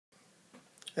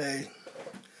Hey,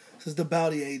 this is the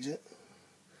bounty agent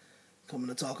coming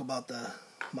to talk about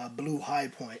my blue high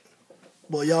point.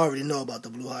 Well, y'all already know about the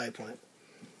blue high point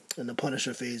and the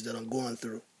Punisher phase that I'm going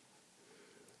through.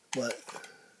 But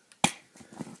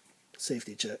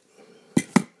safety check.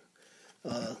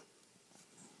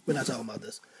 We're not talking about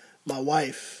this. My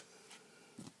wife,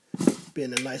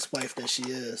 being the nice wife that she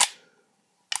is,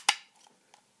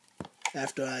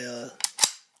 after I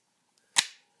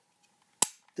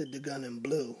did the gun in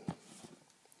blue,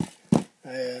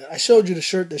 I showed you the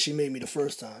shirt that she made me the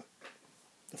first time.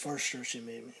 The first shirt she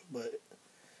made me. But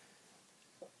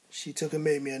she took and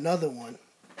made me another one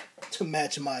to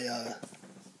match my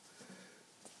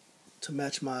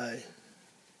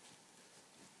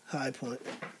high point.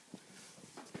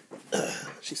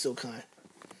 She's so kind.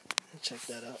 Check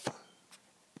that out.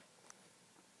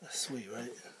 That's sweet,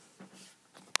 right?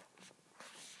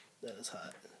 That is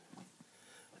hot.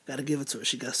 Gotta give it to her.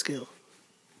 She got skill.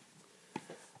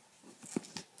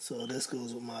 So this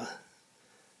goes with my...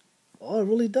 Oh, it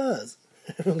really does.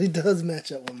 It really does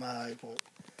match up with my high point.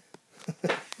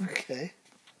 Okay.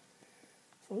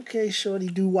 Okay, shorty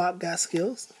doo-wop got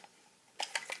skills.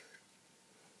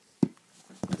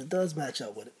 It does match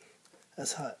up with it.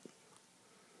 That's hot.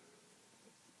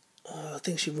 I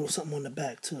think she wrote something on the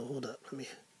back too. Hold up. Let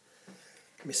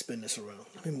me spin this around.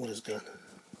 Let me move this gun.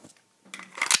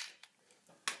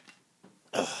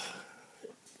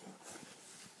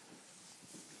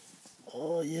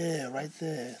 Oh yeah, right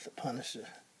there. The Punisher.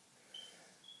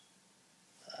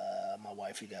 My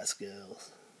wifey got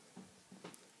skills.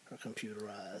 Her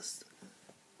computerized,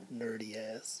 nerdy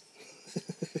ass.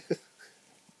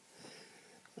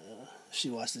 She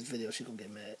watched this video, she gonna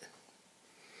get mad.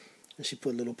 And she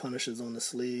put little Punishers on the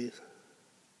sleeve.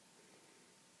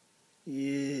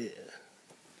 Yeah.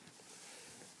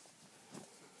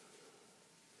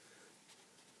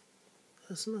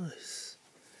 That's nice.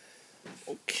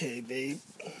 Okay, babe.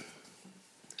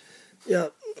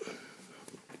 Yep.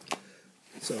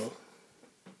 So,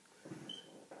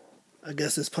 I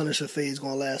guess this Punisher phase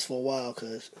gonna last for a while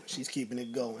because she's keeping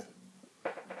it going.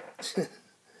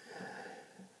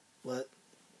 But,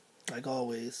 like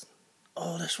always.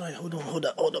 Oh, that's right. Hold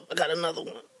up. I got another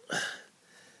one.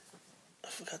 I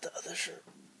forgot the other shirt.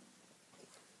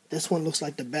 This one looks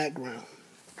like the background.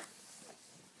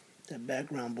 That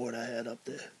background board I had up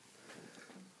there.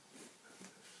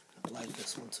 I like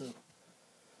this one too.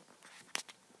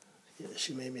 Yeah,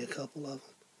 she made me a couple of them.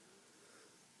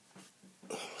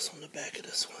 What's on the back of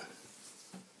this one?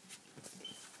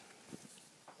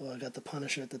 Oh, I got the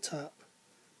Punisher at the top.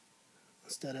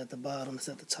 Instead at the bottom, it's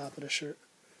at the top of the shirt.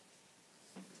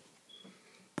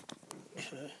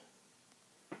 Okay.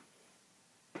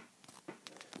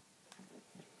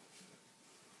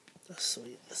 That's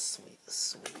sweet.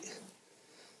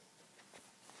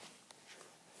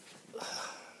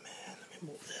 Oh, man, let me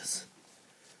move this.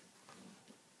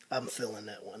 I'm feeling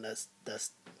that one. That's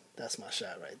my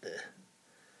shot right there.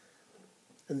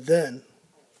 And then,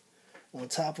 on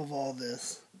top of all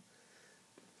this,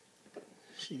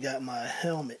 she got my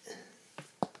helmet.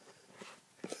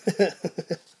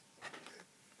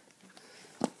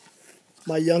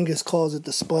 My youngest calls it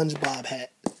the SpongeBob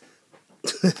hat.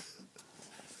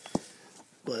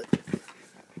 But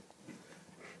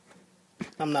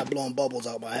I'm not blowing bubbles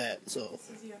out my hat, so...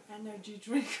 This is your energy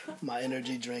drink. My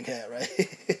energy drink hat, right?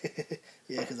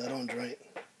 Yeah, because I don't drink.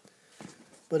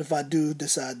 But if I do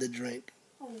decide to drink...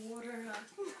 Oh, water hat.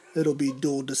 It'll be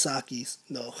dual Dasakis.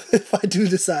 No, if I do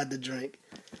decide to drink,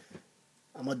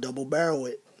 I'm going to double barrel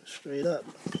it. Straight up.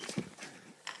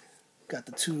 Got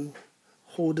the 2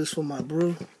 holders for my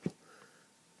brew.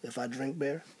 If I drink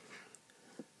beer.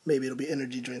 Maybe it'll be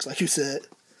energy drinks, like you said.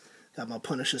 Got my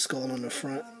Punisher skull on the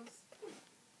front.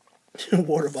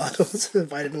 Water bottles.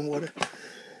 Vitamin water.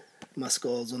 My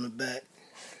skull's on the back.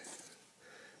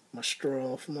 My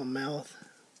straw for my mouth.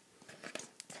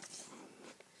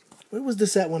 Where was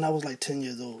this at when I was like 10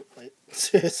 years old? Like,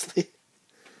 seriously.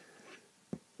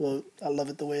 Well, I love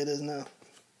it the way it is now.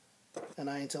 And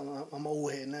I ain't telling, I'm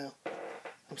old head now.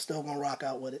 I'm still going to rock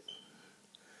out with it.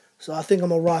 So I think I'm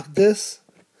going to rock this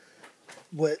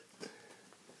with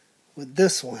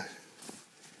this one.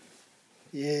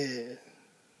 Yeah.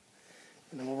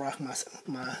 And I'm going to rock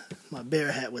my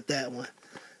bear hat with that one.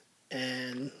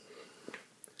 And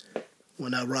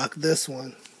when I rock this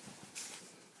one,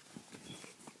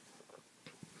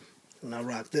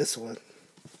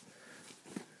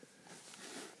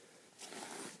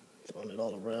 throwing it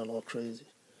all around all crazy.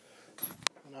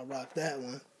 When I rock that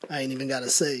one, I ain't even got to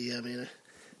say, I mean,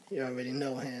 you already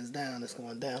know hands down it's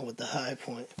going down with the high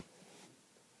point.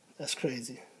 That's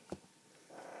crazy.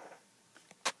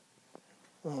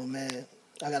 Oh man,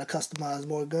 I gotta customize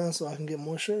more guns so I can get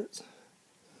more shirts.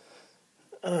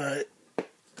 Alright, It's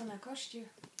gonna cost you.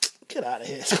 get out of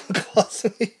here. It's gonna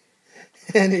cost me.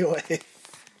 Anyway,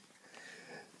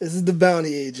 this is the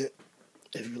Bounty Agent.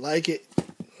 If you like it,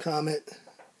 comment.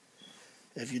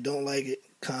 If you don't like it,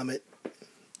 comment.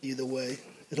 Either way,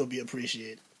 it'll be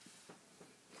appreciated.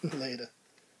 Later.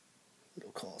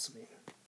 It'll cost me.